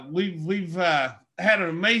we've had an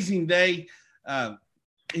amazing day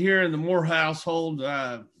here in the Moore household.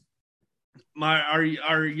 Our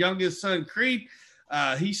youngest son Creed,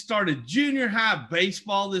 he started junior high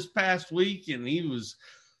baseball this past week, and he was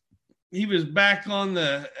back on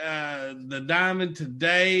the diamond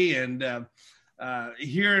today. And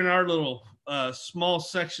here in our little small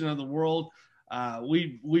section of the world,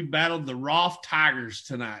 we battled the Rolfe Tigers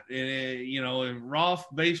tonight. In Rolfe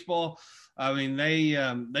baseball, I mean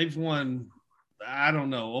they've won, I don't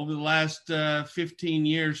know, over the last 15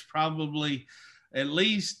 years, probably at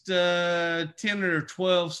least 10 or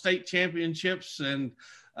 12 state championships. And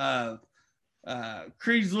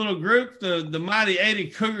Creed's little group, the Mighty 80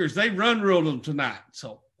 Cougars, they run-ruled them tonight.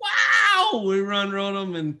 So, wow, we run-ruled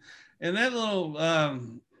them. And that little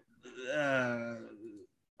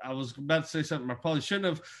I was about to say something I probably shouldn't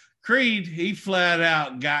have. Creed, he flat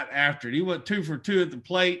out got after it. He went 2 for 2 at the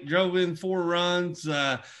plate, drove in 4 runs,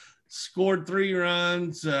 scored 3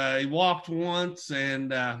 runs. He walked once,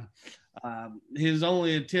 and his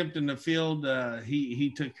only attempt in the field,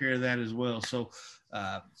 he took care of that as well. So,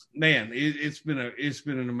 man, it's been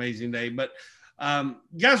an amazing day. But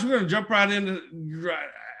guys, we're going to jump right into.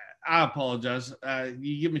 I apologize.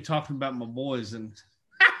 You get me talking about my boys, and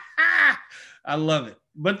I love it.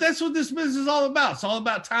 But that's what this business is all about. It's all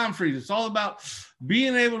about time freedom. It's all about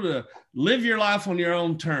being able to live your life on your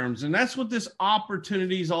own terms. And that's what this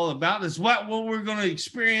opportunity is all about. It's what we're going to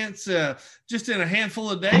experience just in a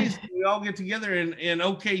handful of days. We all get together in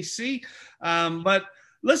OKC. But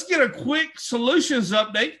let's get a quick solutions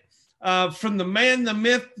update from the man, the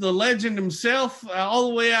myth, the legend himself, all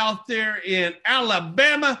the way out there in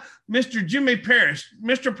Alabama, Mr. Jimmy Parrish.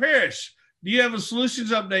 Mr. Parrish, do you have a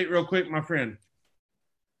solutions update real quick, my friend?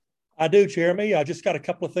 I do, Jeremy. I just got a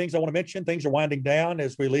couple of things I want to mention. Things are winding down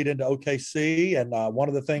as we lead into OKC. And one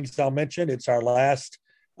of the things I'll mention, it's our last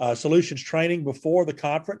solutions training before the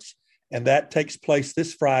conference. And that takes place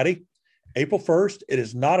this Friday, April 1st. It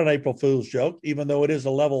is not an April Fool's joke, even though it is a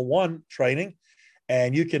level 1 training.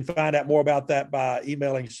 And you can find out more about that by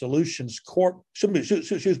emailing solutions training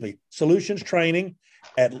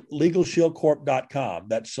at LegalShieldCorp.com.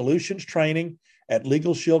 That's solutions training at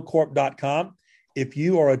LegalShieldCorp.com. If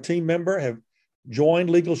you are a team member, have joined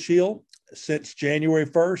Legal Shield since January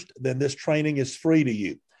 1st, then this training is free to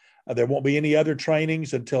you. There won't be any other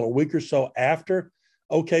trainings until a week or so after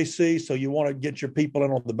OKC. So you want to get your people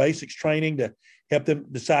in on the basics training to help them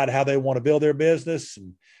decide how they want to build their business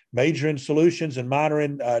and major in solutions and minor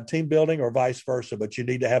in team building, or vice versa. But you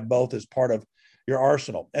need to have both as part of your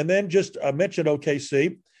arsenal. And then just mention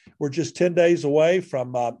OKC. We're just 10 days away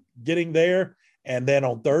from getting there. And then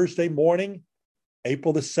on Thursday morning,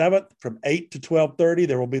 April the 7th, from 8 to 12:30,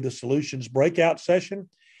 there will be the solutions breakout session.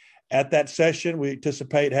 At that session, we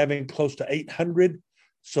anticipate having close to 800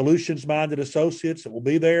 solutions-minded associates that will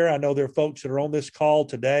be there. I know there are folks that are on this call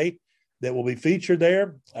today that will be featured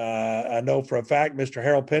there. I know for a fact Mr.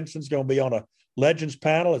 Harold Penson's going to be on a Legends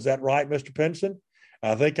panel. Is that right, Mr. Penson?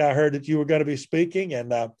 I think I heard that you were going to be speaking,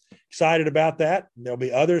 and excited about that. There'll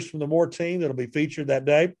be others from the Moore team that will be featured that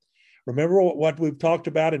day. Remember what we've talked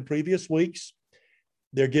about in previous weeks.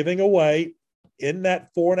 They're giving away, in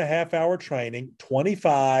that 4.5-hour training,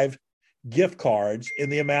 25 gift cards in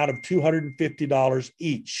the amount of $250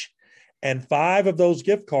 each. And 5 of those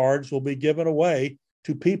gift cards will be given away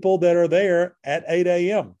to people that are there at 8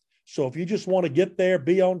 a.m. So if you just want to get there,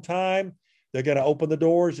 be on time, they're going to open the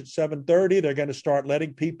doors at 7:30. They're going to start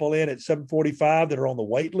letting people in at 7:45 that are on the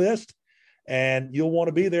wait list. And you'll want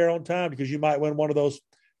to be there on time because you might win one of those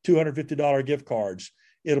 $250 gift cards.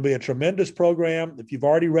 It'll be a tremendous program. If you've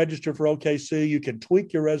already registered for OKC, you can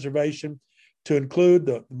tweak your reservation to include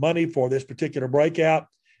the money for this particular breakout.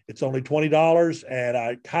 It's only $20, and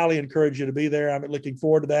I highly encourage you to be there. I'm looking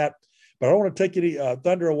forward to that. But I don't want to take any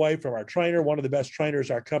thunder away from our trainer, one of the best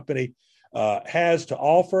trainers our company has to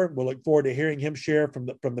offer. We'll look forward to hearing him share from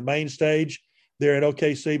the main stage there at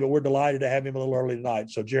OKC, but we're delighted to have him a little early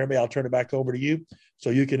tonight. So, Jeremy, I'll turn it back over to you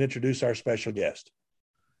so you can introduce our special guest.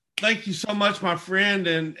 Thank you so much, my friend.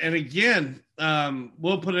 And again,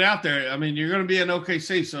 we'll put it out there. I mean, you're going to be in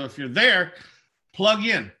OKC. So if you're there, plug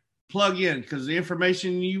in because the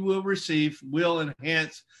information you will receive will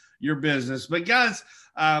enhance your business. But guys,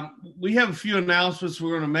 we have a few announcements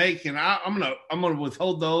we're going to make, and I'm going to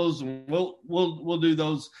withhold those, and we'll do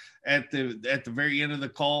those at the very end of the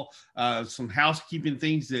call. Some housekeeping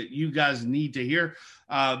things that you guys need to hear.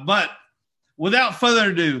 But without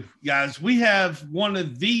further ado, guys, we have one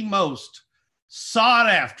of the most sought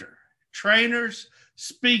after trainers,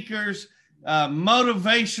 speakers,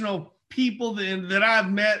 motivational people that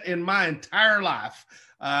I've met in my entire life.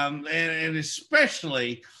 And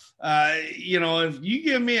especially, if you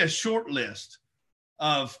give me a short list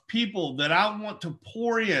of people that I want to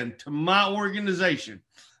pour into my organization,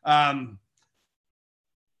 I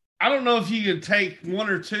don't know if you could take one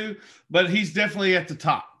or two, but he's definitely at the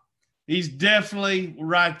top. He's definitely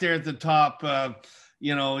right there at the top.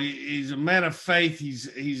 He's a man of faith.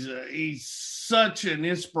 He's such an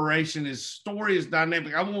inspiration. His story is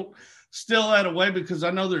dynamic. I won't steal that away because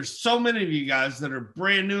I know there's so many of you guys that are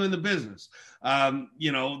brand new in the business.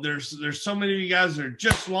 There's so many of you guys that are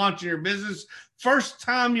just launching your business. First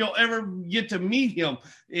time you'll ever get to meet him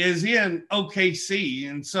is in OKC.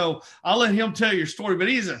 And so I'll let him tell your story, but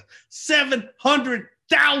he's a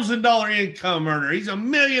 $700,000 income earner. He's a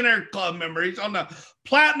Millionaire Club member. He's on the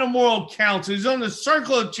Platinum World Council. He's on the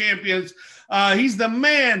Circle of Champions. He's the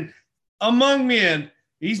man among men.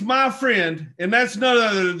 He's my friend, and that's none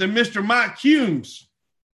other than Mr. Mike Humes.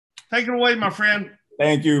 Take it away, my friend.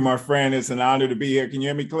 Thank you, my friend. It's an honor to be here. Can you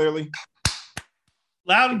hear me clearly?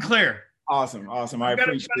 Loud and clear. Awesome. I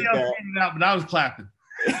appreciate that. Out, but I was clapping.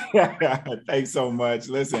 Thanks so much.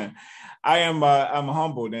 Listen, I'm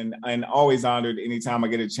humbled and always honored anytime I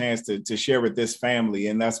get a chance to share with this family.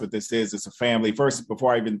 And that's what this is. It's a family. First,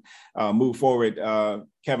 before I even move forward,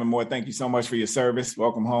 Kevin Moore, thank you so much for your service.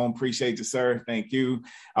 Welcome home. Appreciate you, sir. Thank you.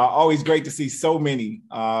 Always great to see so many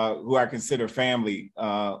who I consider family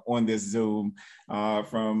on this Zoom.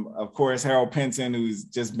 From, of course, Harold Pinson, who's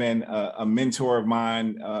just been a mentor of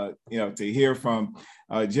mine, to hear from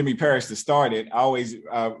Jimmy Parrish to start it. I always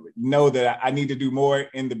know that I need to do more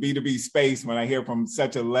in the B2B space when I hear from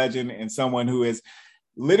such a legend and someone who has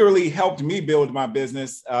literally helped me build my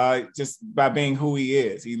business just by being who he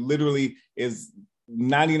is. He literally is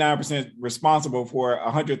 99% responsible for a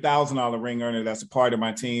 $100,000 ring earner that's a part of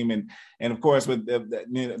my team. And of course, with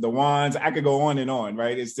the Wands, I could go on and on,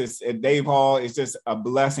 right? It's just at Dave Hall, it's just a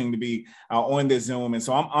blessing to be on this Zoom. And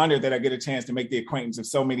so I'm honored that I get a chance to make the acquaintance of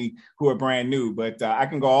so many who are brand new, but I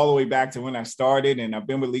can go all the way back to when I started, and I've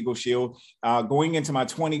been with Legal Shield going into my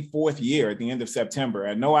 24th year at the end of September.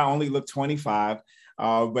 I know I only look 25,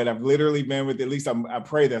 but I've literally been with, at least I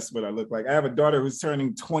pray that's what I look like. I have a daughter who's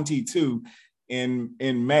turning 22 in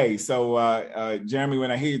May. So Jeremy, when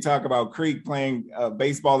I hear you talk about Creek playing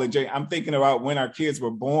baseball at I'm thinking about when our kids were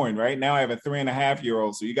born. Right now I have a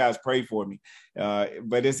 3.5-year-old, so you guys pray for me.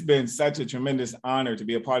 But it's been such a tremendous honor to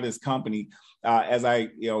be a part of this company as I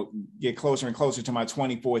get closer and closer to my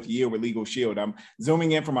 24th year with Legal Shield. I'm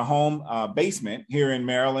zooming in from a home basement here in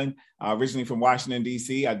Maryland, originally from Washington,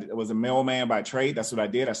 D.C. I was a mailman by trade. That's what I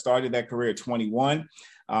did. I started that career at 21.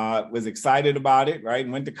 Was excited about it, right?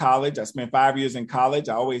 Went to college. I spent 5 years in college.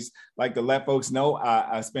 I always like to let folks know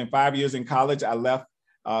I spent 5 years in college. I left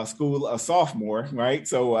school a sophomore, right?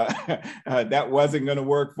 So that wasn't going to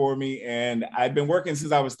work for me. And I'd been working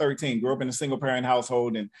since I was 13, grew up in a single parent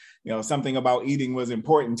household, and something about eating was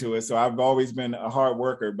important to us. So I've always been a hard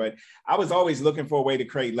worker, but I was always looking for a way to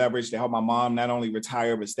create leverage to help my mom not only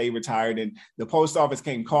retire, but stay retired. And the post office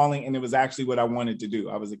came calling, and it was actually what I wanted to do.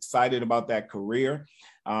 I was excited about that career.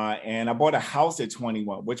 And I bought a house at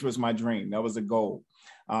 21, which was my dream. That was a goal.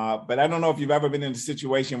 But I don't know if you've ever been in a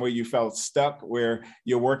situation where you felt stuck, where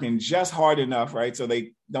you're working just hard enough, right? So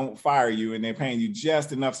they don't fire you and they're paying you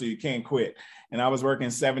just enough so you can't quit. And I was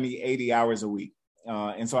working 70, 80 hours a week.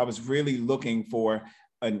 And so I was really looking for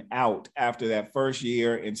an out after that first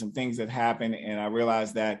year and some things that happened. And I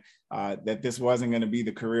realized that this wasn't going to be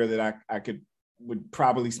the career that I would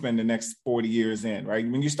probably spend the next 40 years in, right?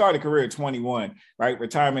 When you start a career at 21, right?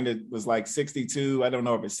 Retirement, it was like 62. I don't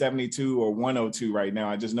know if it's 72 or 102 right now.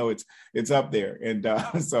 I just know it's up there. And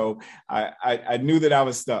so I knew that I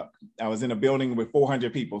was stuck. I was in a building with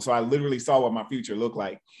 400 people. So I literally saw what my future looked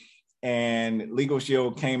like. And Legal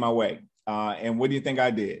Shield came my way. And what do you think I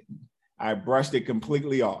did? I brushed it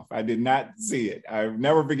completely off. I did not see it. I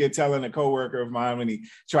never forget telling a coworker of mine when he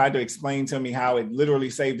tried to explain to me how it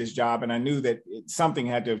literally saved his job. And I knew that something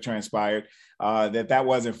had to have transpired, that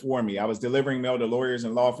wasn't for me. I was delivering mail to lawyers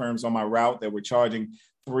and law firms on my route that were charging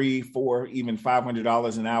 $300, $400, even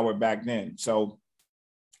 $500 an hour back then. So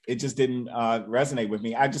it just didn't resonate with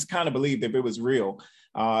me. I just kind of believed if it was real,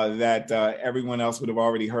 that everyone else would have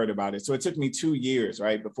already heard about it. So it took me 2 years,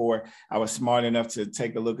 right, before I was smart enough to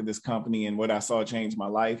take a look at this company, and what I saw changed my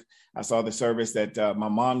life. I saw the service that my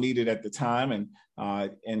mom needed at the time, and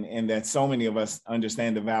that so many of us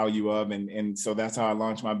understand the value of, and so that's how I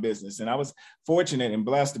launched my business. And I was fortunate and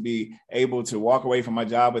blessed to be able to walk away from my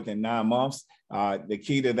job within 9 months. The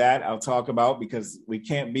key to that I'll talk about, because we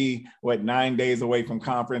can't be 9 days away from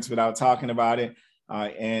conference without talking about it.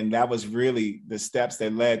 And that was really the steps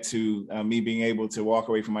that led to me being able to walk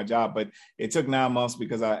away from my job. But it took 9 months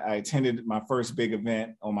because I attended my first big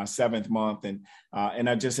event on my 7th month, and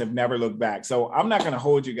I just have never looked back. So I'm not going to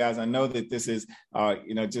hold you guys. I know that this is,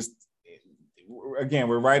 just, again,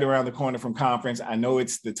 we're right around the corner from conference. I know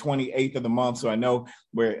it's the 28th of the month. So I know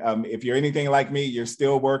where, if you're anything like me, you're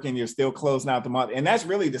still working, you're still closing out the month. And that's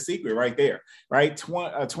really the secret right there, right?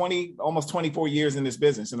 20, almost 24 years in this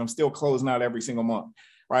business, and I'm still closing out every single month,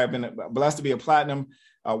 right? I've been blessed to be a platinum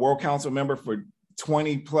World Council member for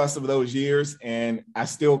 20 plus of those years. And I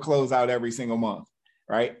still close out every single month,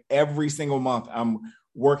 right? Every single month I'm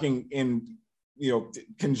working in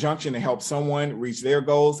conjunction to help someone reach their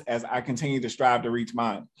goals as I continue to strive to reach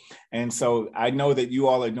mine. And so I know that you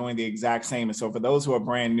all are doing the exact same. And so for those who are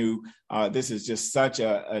brand new, this is just such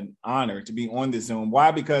an honor to be on the Zoom. Why?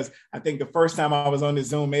 Because I think the first time I was on the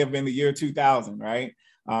Zoom may have been the year 2000, right?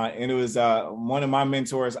 And it was one of my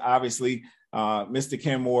mentors, obviously, Mr.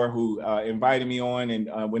 Ken Moore, who invited me on,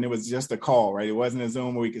 and when it was just a call, right? It wasn't a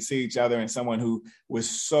Zoom where we could see each other, and someone who was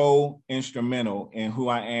so instrumental in who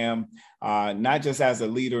I am, not just as a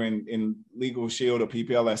leader in Legal Shield or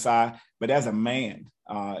PPLSI, but as a man.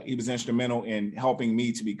 He was instrumental in helping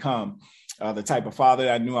me to become the type of father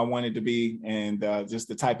that I knew I wanted to be, and just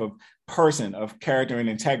the type of person of character and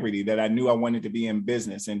integrity that I knew I wanted to be in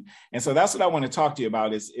business. And so that's what I want to talk to you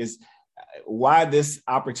about is why this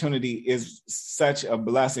opportunity is such a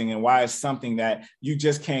blessing and why it's something that you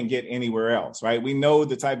just can't get anywhere else, right? We know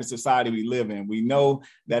the type of society we live in. We know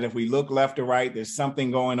that if we look left or right, there's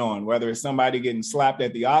something going on, whether it's somebody getting slapped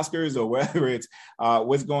at the Oscars or whether it's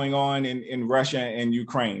what's going on in Russia and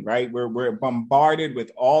Ukraine, right? We're bombarded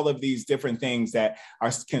with all of these different things that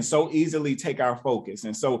can so easily take our focus.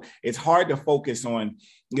 And so it's hard to focus on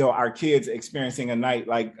our kids experiencing a night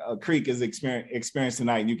like Creek is experiencing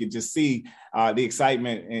tonight. And you can just see the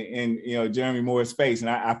excitement in Jeremy Moore's face. And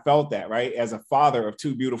I felt that, right? As a father of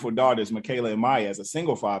 2 beautiful daughters, Michaela and Maya, as a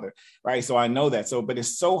single father, right? So I know that. But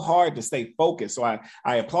it's so hard to stay focused. So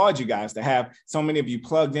I applaud you guys to have so many of you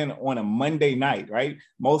plugged in on a Monday night, right?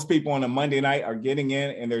 Most people on a Monday night are getting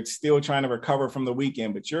in and they're still trying to recover from the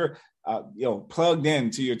weekend, but you're plugged in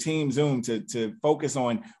to your team Zoom to focus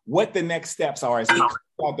on what the next steps are as we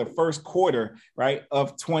about the first quarter, right,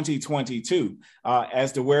 of 2022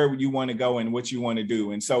 as to where you want to go and what you want to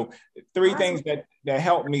do. And so 3 things that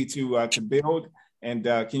helped me to build. And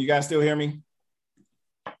can you guys still hear me?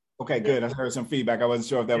 Okay, good. I heard some feedback. I wasn't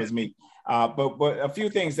sure if that was me. But a few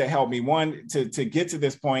things that helped me. One, to get to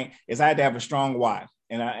this point is I had to have a strong why.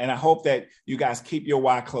 And I hope that you guys keep your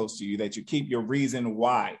why close to you, that you keep your reason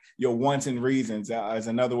why, your wants and reasons as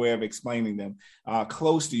another way of explaining them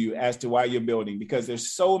close to you as to why you're building, because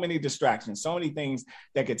there's so many distractions, so many things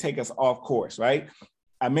that could take us off course, right?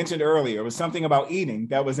 I mentioned earlier, it was something about eating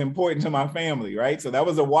that was important to my family, right? So that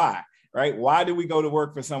was a why, right? Why do we go to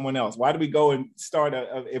work for someone else? Why do we go and start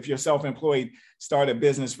if you're self-employed, start a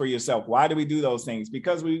business for yourself? Why do we do those things?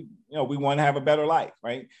 Because we want to have a better life,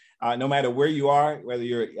 right? No matter where you are, whether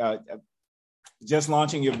you're just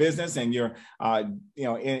launching your business and you're,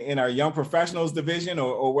 in our young professionals division,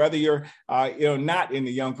 or whether you're, not in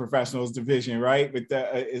the young professionals division, right? With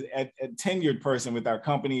a tenured person with our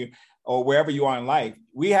company or wherever you are in life,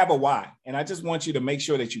 we have a why. And I just want you to make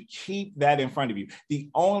sure that you keep that in front of you. The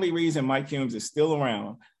only reason Mike Humes is still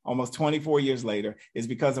around almost 24 years later is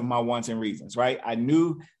because of my wants and reasons, right? I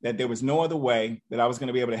knew that there was no other way that I was going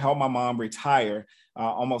to be able to help my mom retire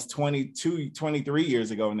almost 23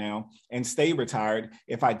 years ago now and stay retired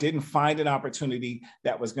if I didn't find an opportunity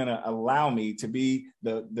that was going to allow me to be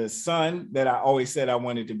the son that I always said I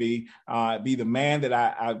wanted to be the man that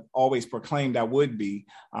I always proclaimed I would be.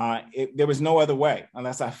 There was no other way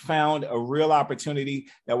unless I found a real opportunity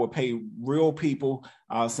that would pay real people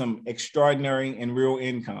some extraordinary and real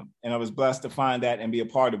income. And I was blessed to find that and be a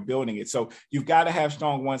part of building it. So you've got to have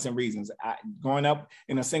strong wants and reasons. Growing up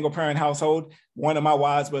in a single parent household, one of my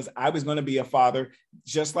whys was I was going to be a father,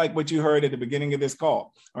 just like what you heard at the beginning of this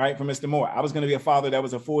call, right, from Mr. Moore. I was going to be a father that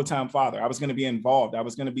was a full-time father. I was going to be involved. I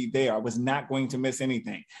was going to be there. I was not going to miss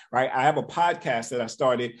anything, right? I have a podcast that I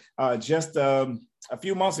started just a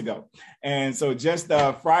few months ago. And so just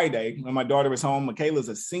Friday, when my daughter was home, Michaela's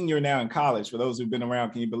a senior now in college. For those who've been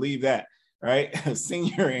around, can you believe that? Right? A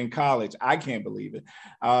senior in college. I can't believe it.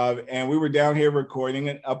 And we were down here recording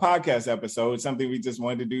a podcast episode, something we just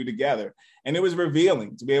wanted to do together. And it was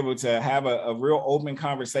revealing to be able to have a real open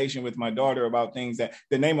conversation with my daughter about things that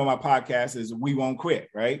the name of my podcast is We Won't Quit,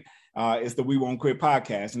 right? It's the We Won't Quit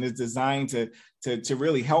podcast. And it's designed to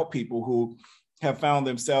really help people who have found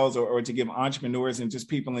themselves, or to give entrepreneurs and just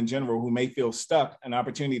people in general who may feel stuck, an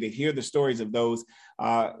opportunity to hear the stories of those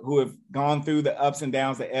who have gone through the ups and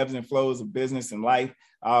downs, the ebbs and flows of business and life,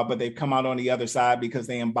 but they've come out on the other side because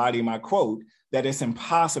they embody my quote, that it's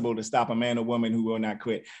impossible to stop a man or woman who will not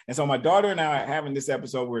quit. And so my daughter and I are having this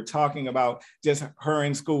episode, we're talking about just her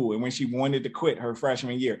in school and when she wanted to quit her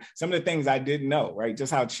freshman year. Some of the things I didn't know, right?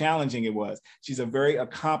 Just how challenging it was. She's a very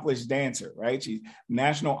accomplished dancer, right? She's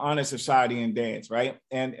National Honor Society in dance, right?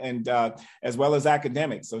 And as well as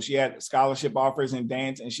academics. So she had scholarship offers in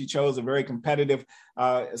dance, and she chose a very competitive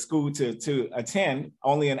school to attend,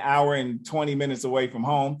 only an hour and 20 minutes away from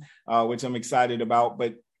home, which I'm excited about.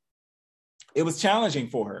 But it was challenging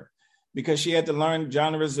for her because she had to learn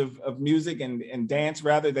genres of music and dance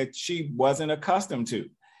rather that she wasn't accustomed to,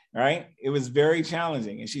 right? It was very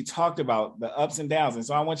challenging. And she talked about the ups and downs. And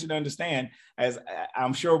so I want you to understand, as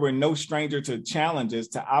I'm sure we're no stranger to challenges,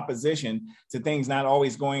 to opposition, to things not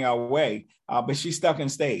always going our way, but she stuck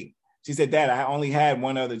and stayed. She said, Dad, I only had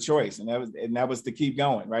one other choice, and that was to keep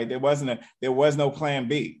going, right? There was no plan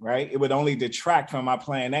B, right? It would only detract from my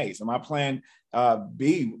plan A. So my plan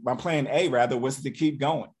A rather, was to keep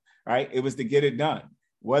going, right? It was to get it done.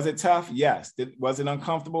 Was it tough? Yes. Was it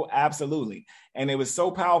uncomfortable? Absolutely. And it was so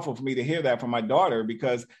powerful for me to hear that from my daughter,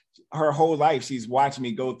 because her whole life, she's watched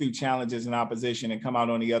me go through challenges and opposition and come out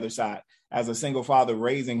on the other side. As a single father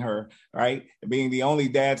raising her, right? Being the only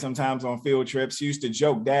dad sometimes on field trips. She used to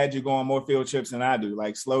joke, Dad, you go on more field trips than I do.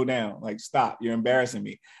 Like, slow down, like, stop, you're embarrassing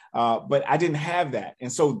me. But I didn't have that. And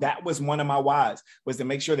so that was one of my whys, was to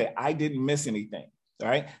make sure that I didn't miss anything,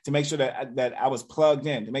 right? To make sure that I was plugged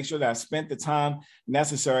in, to make sure that I spent the time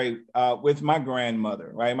necessary with my grandmother,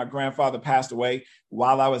 right? My grandfather passed away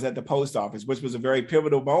while I was at the post office, which was a very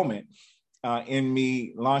pivotal moment in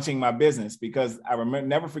me launching my business, because I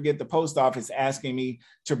never forget the post office asking me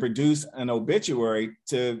to produce an obituary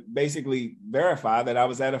to basically verify that I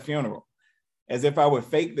was at a funeral, as if I would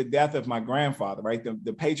fake the death of my grandfather, right?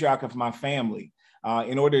 The patriarch of my family,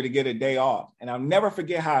 in order to get a day off. And I'll never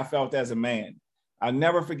forget how I felt as a man. I'll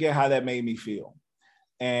never forget how that made me feel.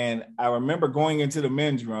 And I remember going into the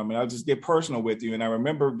men's room, and I'll just get personal with you. And I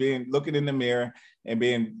remember looking in the mirror and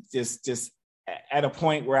being just at a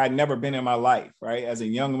point where I'd never been in my life, right? As a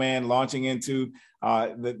young man launching into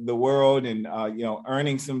the world and,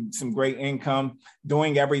 earning some great income,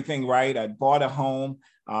 doing everything right. I bought a home.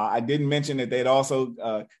 I didn't mention that they'd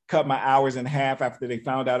also cut my hours in half after they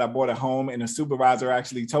found out I bought a home, and a supervisor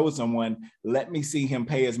actually told someone, let me see him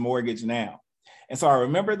pay his mortgage now. And so I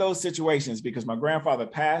remember those situations because my grandfather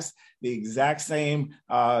passed the exact same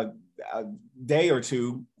day or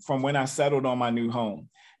two from when I settled on my new home.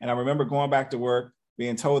 And I remember going back to work,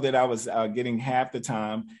 being told that I was getting half the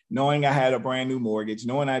time, knowing I had a brand new mortgage,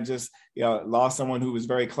 knowing I just lost someone who was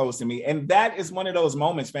very close to me. And that is one of those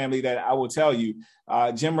moments, family, that I will tell you,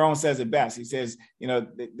 Jim Rohn says it best. He says,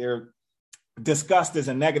 they're disgust is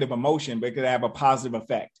a negative emotion, but it could have a positive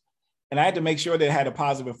effect. And I had to make sure that it had a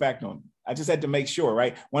positive effect on me. I just had to make sure,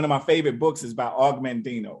 right? One of my favorite books is by Og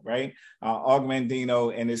Mandino, right? Og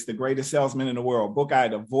Mandino, and it's The Greatest Salesman in the World, book I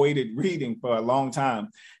had avoided reading for a long time.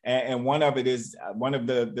 And one of it is, one of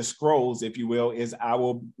the scrolls, if you will, is I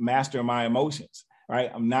will master my emotions,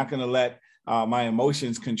 right? I'm not going to let my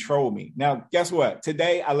emotions control me. Now, guess what?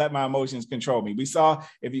 Today, I let my emotions control me. We saw,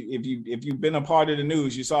 if you've been a part of the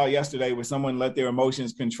news, you saw yesterday where someone let their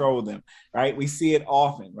emotions control them, right? We see it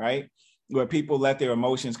often, right? Where people let their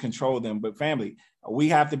emotions control them. But family, we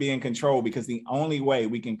have to be in control, because the only way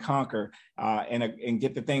we can conquer and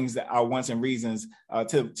get the things that our wants and reasons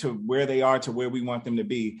to where they are, to where we want them to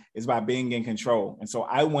be, is by being in control. And so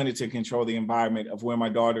I wanted to control the environment of where my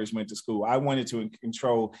daughters went to school. I wanted to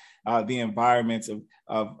control the environments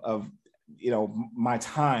of my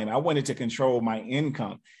time. I wanted to control my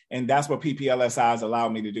income. And that's what PPLSI has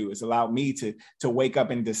allowed me to do. It's allowed me to wake up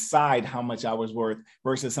and decide how much I was worth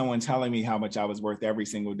versus someone telling me how much I was worth every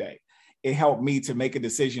single day. It helped me to make a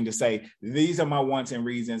decision to say, these are my wants and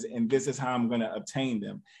reasons, and this is how I'm going to obtain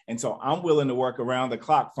them. And so I'm willing to work around the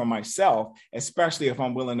clock for myself, especially if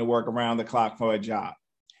I'm willing to work around the clock for a job,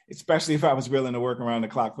 especially if I was willing to work around the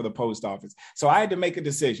clock for the post office. So I had to make a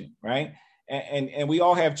decision, right? And we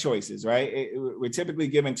all have choices, right? We're typically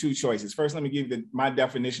given two choices. First, let me give you my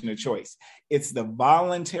definition of choice. It's the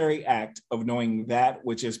voluntary act of knowing that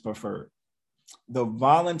which is preferred. The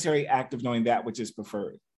voluntary act of knowing that which is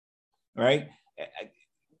preferred, right?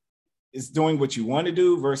 It's doing what you want to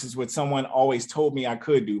do versus what someone always told me I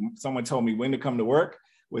could do. Someone told me when to come to work,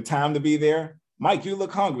 what time to be there. Mike, you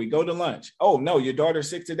look hungry. Go to lunch. Oh, no, your daughter's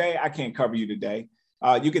sick today. I can't cover you today.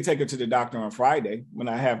 You could take her to the doctor on Friday when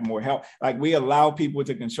I have more help. Like, we allow people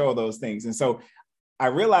to control those things. And so I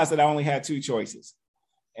realized that I only had two choices.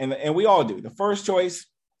 And we all do. The first choice,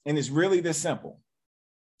 and it's really this simple,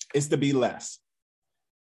 is to be less.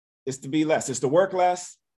 It's to be less. It's to work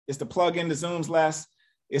less. It's to plug into Zooms less.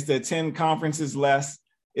 It's to attend conferences less.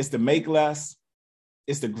 It's to make less.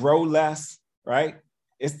 It's to grow less, right?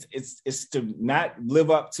 It's to not live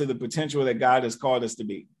up to the potential that God has called us to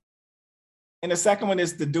be. And the second one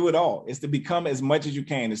is to do it all. It's to become as much as you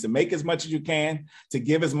can. It's to make as much as you can, to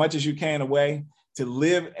give as much as you can away, to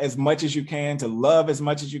live as much as you can, to love as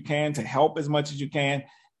much as you can, to help as much as you can.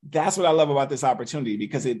 That's what I love about this opportunity,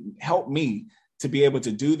 because it helped me to be able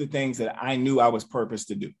to do the things that I knew I was purposed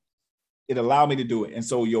to do. It allowed me to do it. And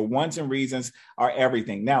so your wants and reasons are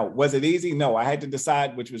everything. Now, was it easy? No, I had to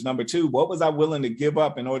decide, which was number two, what was I willing to give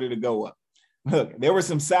up in order to go up? Look, there were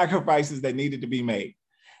some sacrifices that needed to be made.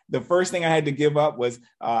 The first thing I had to give up was,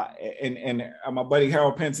 and my buddy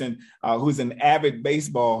Harold Pinson, who's an avid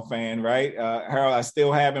baseball fan, right? Harold, I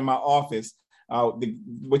still have in my office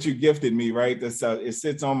what you gifted me, right? This, it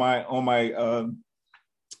sits on my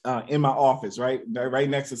in my office, right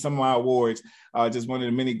next to some of my awards. Just one of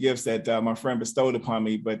the many gifts that my friend bestowed upon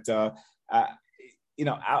me. But I'm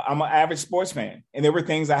an avid sports fan, and there were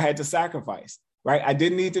things I had to sacrifice. Right, I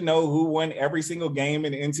didn't need to know who won every single game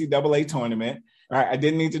in the NCAA tournament. Right, I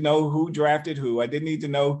didn't need to know who drafted who. I didn't need to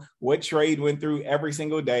know what trade went through every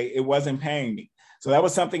single day. It wasn't paying me. So that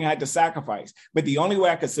was something I had to sacrifice. But the only way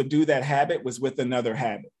I could subdue that habit was with another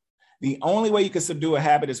habit. The only way you can subdue a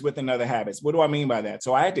habit is with another habit. What do I mean by that?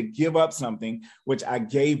 So I had to give up something, which I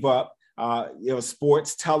gave up,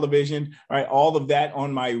 sports, television, right? All of that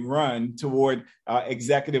on my run toward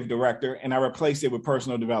executive director. And I replaced it with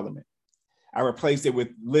personal development. I replaced it with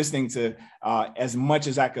listening to as much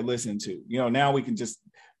as I could listen to. Now we can just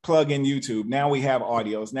plug in YouTube. Now we have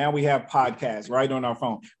audios. Now we have podcasts right on our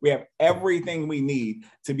phone. We have everything we need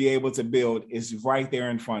to be able to build is right there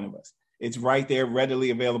in front of us. It's right there, readily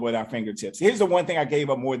available at our fingertips. Here's the one thing I gave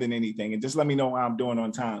up more than anything, and just let me know how I'm doing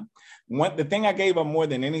on time. The thing I gave up more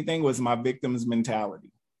than anything was my victim's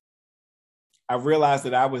mentality. I realized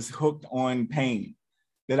that I was hooked on pain,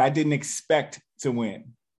 that I didn't expect to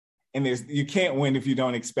win. And you can't win if you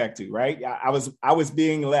don't expect to, right? I was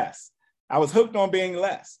being less. I was hooked on being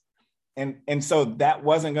less. And so that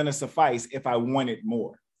wasn't going to suffice if I wanted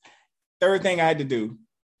more. Third thing I had to do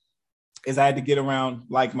is I had to get around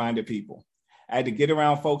like-minded people. I had to get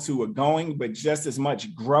around folks who were going, but just as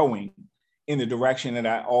much growing in the direction that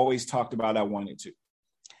I always talked about I wanted to.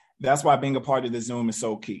 That's why being a part of the Zoom is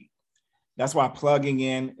so key. That's why plugging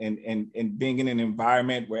in and being in an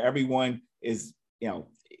environment where everyone is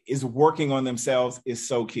working on themselves is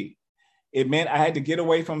so key. It meant I had to get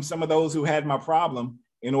away from some of those who had my problem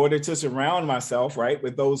in order to surround myself, right,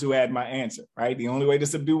 with those who had my answer, right? The only way to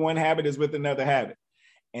subdue one habit is with another habit.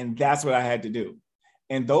 And that's what I had to do.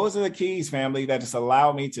 And those are the keys, family, that just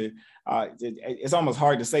allowed me to, it's almost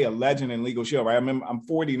hard to say a legend in Legal Shield, right? I remember I'm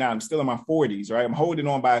 49, I'm still in my 40s, right? I'm holding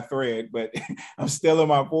on by a thread, but I'm still in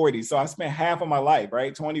my 40s. So I spent half of my life,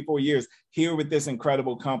 right, 24 years here with this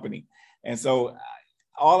incredible company. And so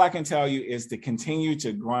all I can tell you is to continue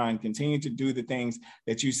to grind, continue to do the things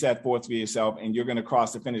that you set forth for yourself, and you're going to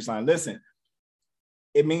cross the finish line. Listen,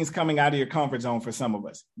 it means coming out of your comfort zone for some of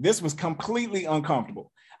us. This was completely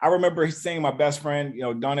uncomfortable. I remember seeing my best friend,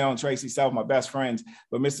 Donnell and Tracy Self, my best friends,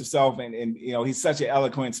 but Mr. Self, and he's such an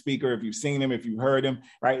eloquent speaker. If you've seen him, if you've heard him,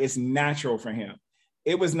 right, it's natural for him.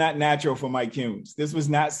 It was not natural for Mike Humes. This was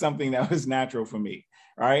not something that was natural for me.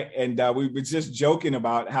 Right. And we were just joking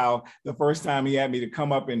about how the first time he had me to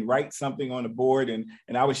come up and write something on the board and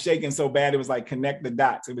I was shaking so bad, it was like connect the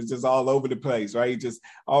dots. It was just all over the place. Right. He just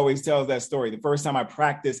always tells that story. The first time I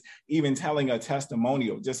practiced even telling a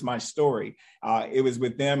testimonial, just my story, it was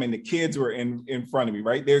with them and the kids were in front of me.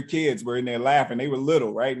 Right. Their kids were in there laughing. They were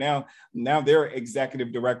little. Right. Now they're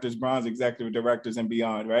executive directors, bronze executive directors and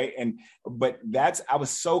beyond. Right. But I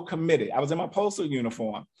was so committed. I was in my postal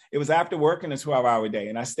uniform. It was after working a 12-hour day,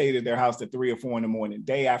 and I stayed at their house till 3 or 4 in the morning,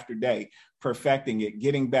 day after day, perfecting it,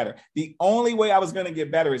 getting better. The only way I was going to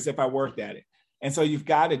get better is if I worked at it. And so you've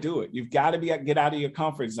got to do it. You've got to get out of your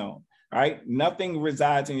comfort zone, right? Nothing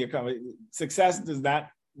resides in your comfort. Success does not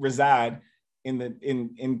reside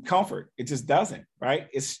in comfort. It just doesn't, right?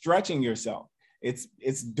 It's stretching yourself.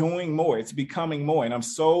 It's doing more. It's becoming more. And I'm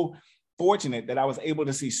so fortunate that I was able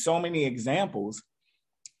to see so many examples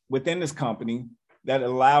within this company that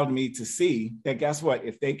allowed me to see that, guess what?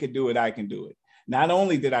 If they could do it, I can do it. Not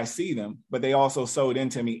only did I see them, but they also sold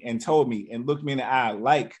into me and told me and looked me in the eye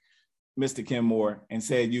like Mr. Kim Moore and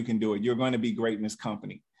said, you can do it. You're going to be great in this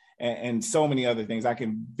company. and so many other things. I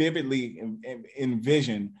can vividly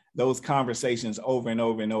envision those conversations over and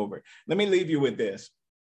over and over. Let me leave you with this,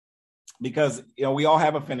 because we all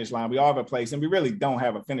have a finish line, we all have a place, and we really don't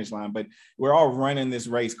have a finish line, but we're all running this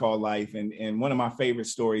race called life. And one of my favorite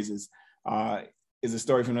stories is a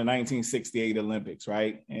story from the 1968 Olympics,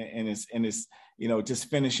 right? And it's just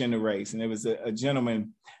finishing the race. And it was a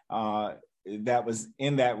gentleman that was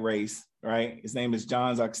in that race, right? His name is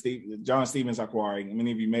John Stevens Akhwari.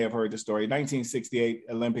 Many of you may have heard the story. 1968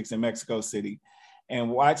 Olympics in Mexico City.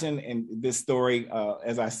 And watching this story,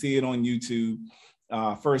 as I see it on YouTube,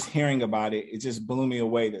 first hearing about it, it just blew me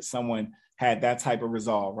away that someone had that type of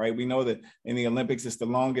resolve, right? We know that in the Olympics, it's the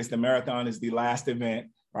longest. The marathon is the last event,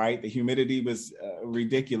 right? The humidity was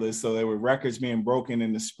ridiculous. So there were records being broken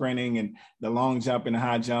in the sprinting and the long jump and the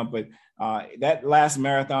high jump. But that last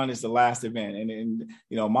marathon is the last event. And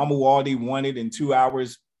Mamu Walde won it in 2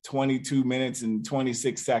 hours, 22 minutes and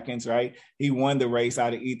 26 seconds, right? He won the race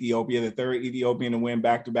out of Ethiopia, the third Ethiopian to win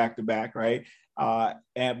back to back, right?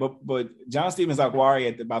 But John Stevens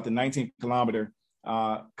Akhwari at about the 19th kilometer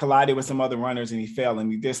collided with some other runners and he fell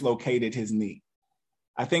and he dislocated his knee.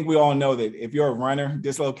 I think we all know that if you're a runner,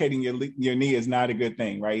 dislocating your knee is not a good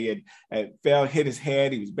thing, right? He had fell, hit his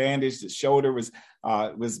head, he was bandaged, his shoulder was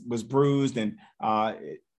bruised, and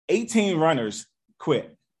 18 runners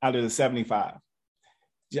quit out of the 75.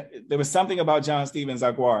 There was something about John Stevens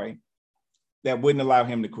Akhwari that wouldn't allow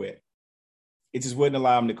him to quit. It just wouldn't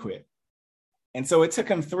allow him to quit. And so it took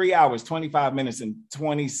him 3 hours, 25 minutes, and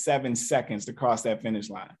 27 seconds to cross that finish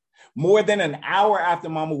line. More than an hour after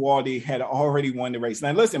Mamu Walde had already won the race.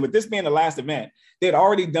 Now, listen, with this being the last event, they'd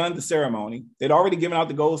already done the ceremony. They'd already given out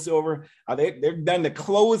the gold, silver. They've done the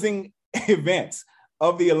closing events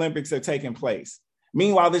of the Olympics that are taking place.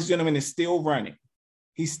 Meanwhile, this gentleman is still running.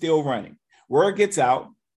 He's still running. Word gets out,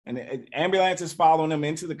 and ambulances following him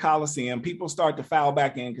into the Coliseum. People start to file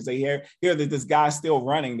back in because they hear that this guy's still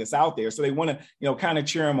running that's out there. So they want to, kind of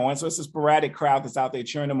cheer him on. So it's a sporadic crowd that's out there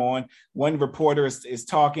cheering him on. One reporter is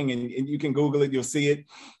talking, and you can Google it, you'll see it.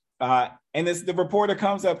 And the reporter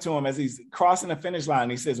comes up to him as he's crossing the finish line.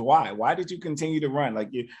 And he says, why? Why did you continue to run? Like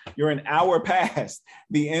you're an hour past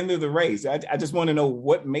the end of the race. I just want to know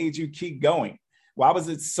what made you keep going. Why was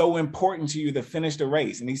it so important to you to finish the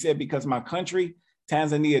race? And he said, because my country,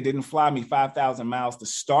 Tanzania, didn't fly me 5,000 miles to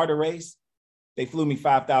start a race. They flew me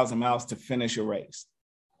 5,000 miles to finish a race.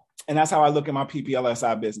 And that's how I look at my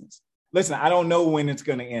PPLSI business. Listen, I don't know when it's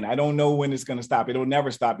going to end. I don't know when it's going to stop. It'll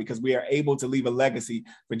never stop because we are able to leave a legacy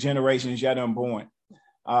for generations yet unborn.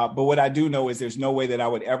 But what I do know is there's no way that I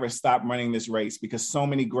would ever stop running this race because so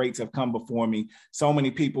many greats have come before me. So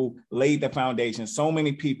many people laid the foundation. So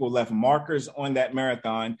many people left markers on that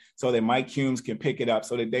marathon so that Mike Humes can pick it up,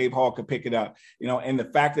 so that Dave Hall could pick it up. And the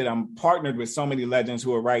fact that I'm partnered with so many legends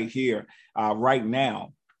who are right here, right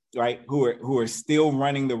now, right, who are still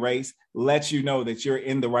running the race, lets you know that you're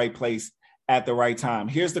in the right place at the right time.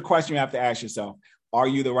 Here's the question you have to ask yourself. Are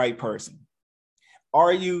you the right person?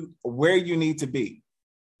 Are you where you need to be?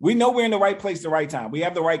 We know we're in the right place, the right time. We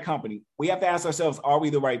have the right company. We have to ask ourselves, are we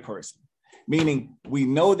the right person? Meaning we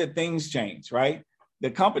know that things change, right? The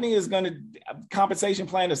company is going to, compensation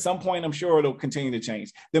plan at some point, I'm sure it'll continue to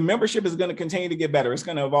change. The membership is going to continue to get better. It's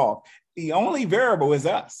going to evolve. The only variable is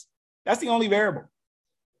us. That's the only variable,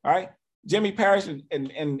 all right? Jimmy Parrish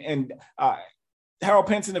and Harold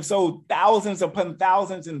Pinson have sold thousands upon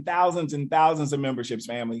thousands and thousands and thousands of memberships,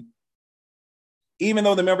 family. Even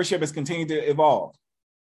though the membership has continued to evolve.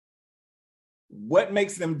 What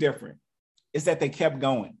makes them different is that they kept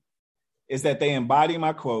going, is that they embody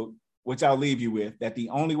my quote, which I'll leave you with, that the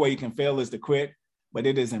only way you can fail is to quit, but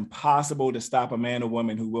it is impossible to stop a man or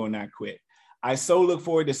woman who will not quit. I so look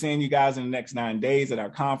forward to seeing you guys in the next 9 days at our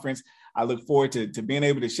conference. I look forward to being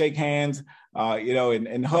able to shake hands,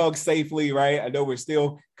 and hug safely, right? I know we're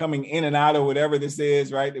still coming in and out of whatever this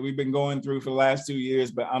is, right, that we've been going through for the last 2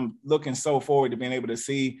 years, but I'm looking so forward to being able to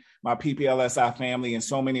see my PPLSI family and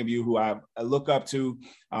so many of you who I look up to,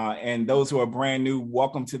 and those who are brand new,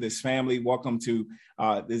 welcome to this family. Welcome to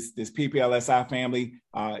this PPLSI family.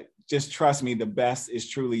 Just trust me, the best is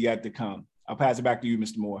truly yet to come. I'll pass it back to you,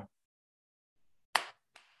 Mr. Moore.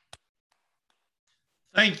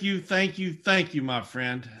 Thank you, my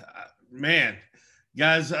friend. Man,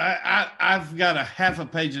 guys, I've got a half a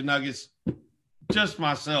page of nuggets just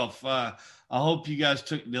myself. I hope you guys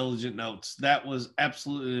took diligent notes. That was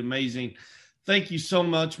absolutely amazing. Thank you so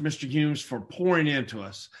much, Mr. Humes, for pouring into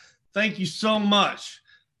us. Thank you so much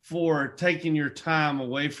for taking your time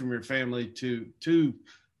away from your family to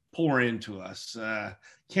pour into us.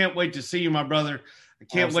 Can't wait to see you, my brother. I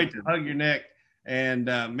can't wait to hug your neck. And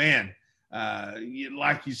man,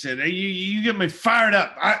 like you said, you get me fired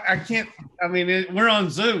up. I can't. I mean, we're on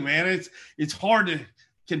Zoom, man. It's hard to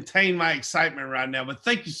contain my excitement right now. But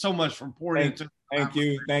thank you so much for pouring into. Thank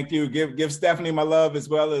you. Give Stephanie my love as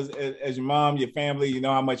well as your mom, your family. You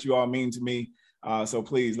know how much you all mean to me. So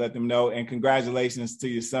please let them know. And congratulations to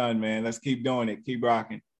your son, man. Let's keep doing it. Keep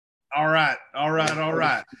rocking. All right.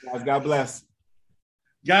 Guys, God bless.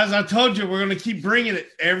 Guys, I told you we're going to keep bringing it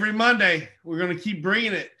every Monday. We're going to keep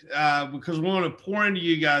bringing it because we want to pour into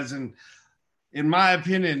you guys. And in my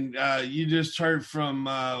opinion, you just heard from,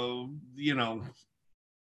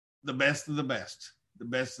 the best of the best,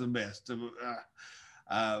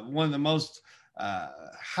 one of the most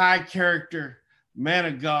high character, man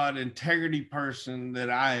of God, integrity person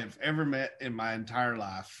that I have ever met in my entire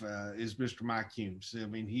life is Mr. Mike Humes. I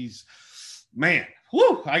mean, he's, man,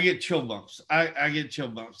 whoo, I get chill bumps. I get chill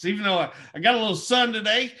bumps. Even though I got a little sun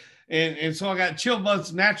today, and so I got chill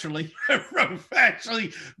bumps naturally from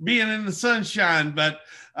actually being in the sunshine. But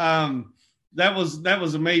that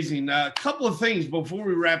was amazing. A couple of things before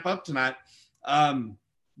we wrap up tonight.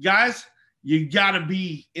 Guys, you got to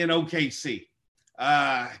be in OKC.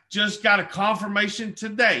 Just got a confirmation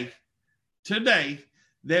today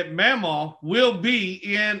that Mamaw will be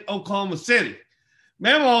in Oklahoma City.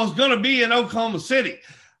 Mamaw is going to be in Oklahoma City.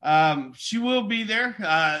 She will be there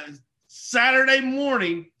Saturday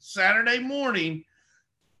morning.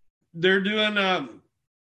 They're doing a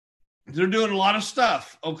lot of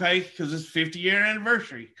stuff, okay, because it's 50-year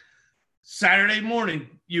anniversary. Saturday morning,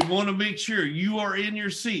 you want to make sure you are in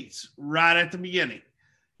your seats right at the beginning.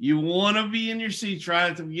 You want to be in your seats right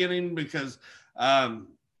at the beginning because as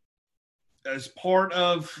part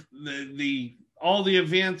of all the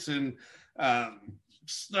events and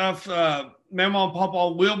stuff, Mamaw and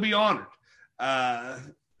Pawpaw will be honored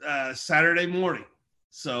Saturday morning.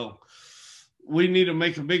 So we need to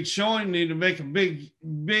make a big showing, need to make a big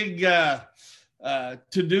to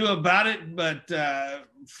do about it. But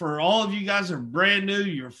for all of you guys that are brand new,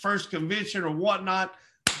 your first convention or whatnot,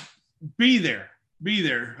 be there. We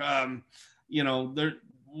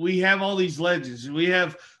have all these legends. We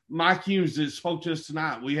have Mike Humes that spoke to us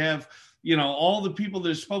tonight. We have, all the people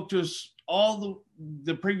that spoke to us all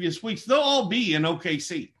the previous weeks. They'll all be in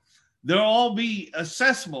OKC. They'll all be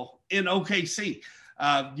accessible in OKC.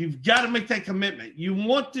 You've got to make that commitment. You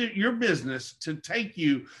want your business to take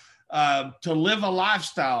you to live a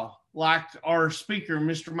lifestyle like our speaker,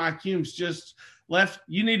 Mr. Mike Humes, just left.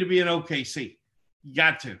 You need to be in OKC. You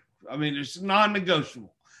got to. I mean, it's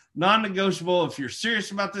non-negotiable. Non-negotiable if you're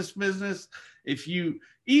serious about this business.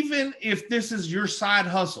 Even if this is your side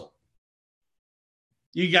hustle,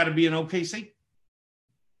 you got to be in OKC.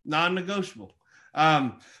 Non-negotiable.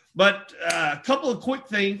 But a couple of quick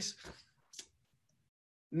things.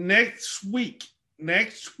 Next week,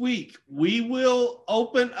 we will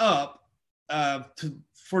open up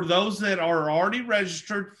for those that are already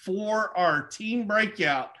registered for our team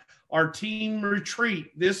breakout, our team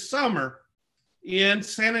retreat this summer in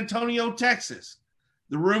San Antonio, Texas.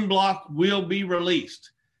 The room block will be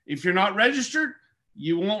released. If you're not registered,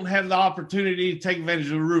 you won't have the opportunity to take advantage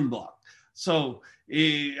of the room block. So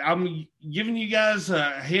I'm giving you guys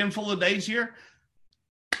a handful of days here.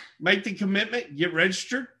 Make the commitment, get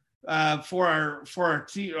registered for our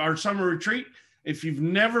summer retreat. If you've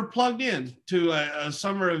never plugged in to a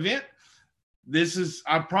summer event,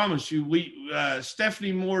 I promise you,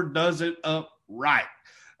 Stephanie Moore does it up right.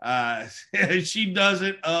 She does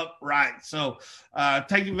it up right. So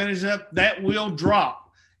take advantage of that. Will drop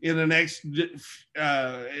in the next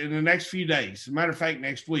few days. As a matter of fact,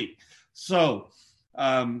 next week. So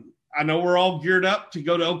I know we're all geared up to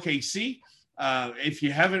go to OKC. If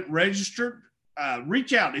you haven't registered,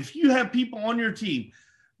 reach out. If you have people on your team,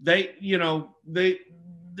 they're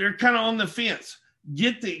kind of on the fence.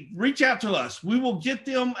 Reach out to us. We will get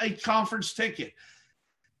them a conference ticket.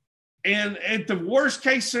 And at the worst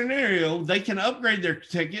case scenario, they can upgrade their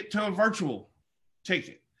ticket to a virtual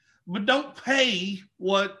ticket. But don't pay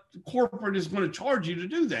what corporate is going to charge you to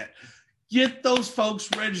do that. Get those folks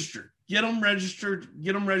registered. Get them registered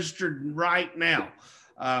right now.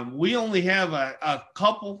 We only have a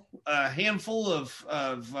handful of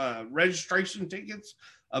registration tickets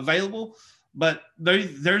available, but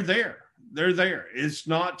they're there. They're there. It's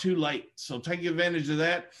not too late. So take advantage of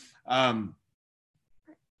that. A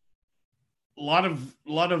lot of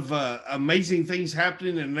amazing things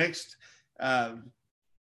happening in the next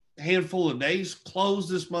handful of days. Close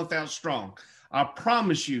this month out strong. I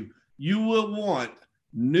promise you, you will want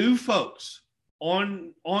new folks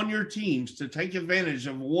on your teams to take advantage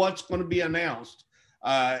of what's going to be announced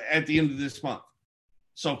at the end of this month.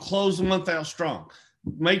 So close the month out strong.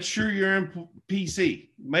 make sure you're in PC.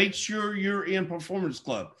 Make sure you're in Performance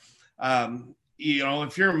Club.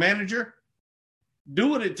 If you're a manager, do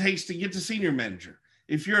what it takes to get to senior manager.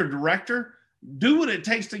 If you're a director, do what it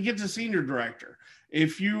takes to get to senior director.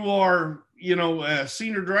 If you are, a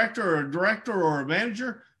senior director or a director or a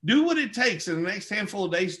manager, do what it takes in the next handful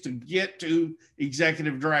of days to get to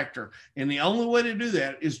executive director. And the only way to do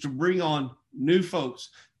that is to bring on new folks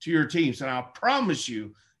to your teams. And I promise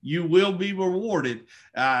you, you will be rewarded.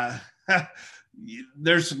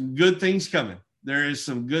 There's some good things coming. There is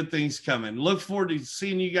some good things coming. Look forward to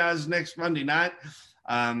seeing you guys next Monday night.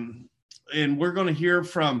 And we're going to hear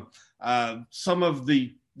from some of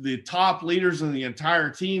the top leaders in the entire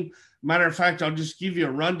team. Matter of fact, I'll just give you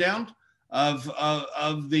a rundown of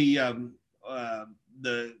the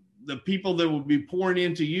people that will be pouring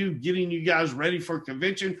into you, getting you guys ready for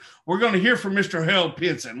convention. We're going to hear from Mr. Harold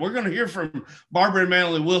Pinson. We're going to hear from Barbara and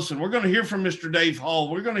Manley Wilson. We're going to hear from Mr. Dave Hall.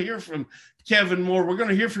 We're going to hear from Kevin Moore. We're going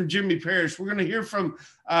to hear from Jimmy Parrish. We're going to hear from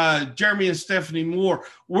Jeremy and Stephanie Moore.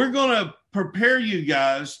 We're going to prepare you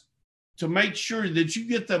guys to make sure that you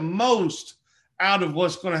get the most out of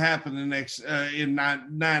what's going to happen the next in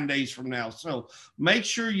 9 days from now. So make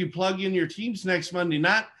sure you plug in your teams next Monday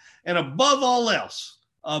night. And above all else,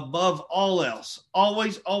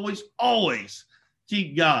 always, always, always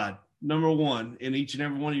keep God number one in each and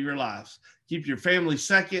every one of your lives. Keep your family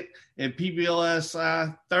second and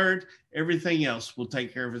PBLSI third. Everything else will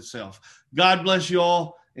take care of itself. God bless you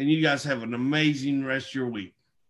all, and you guys have an amazing rest of your week.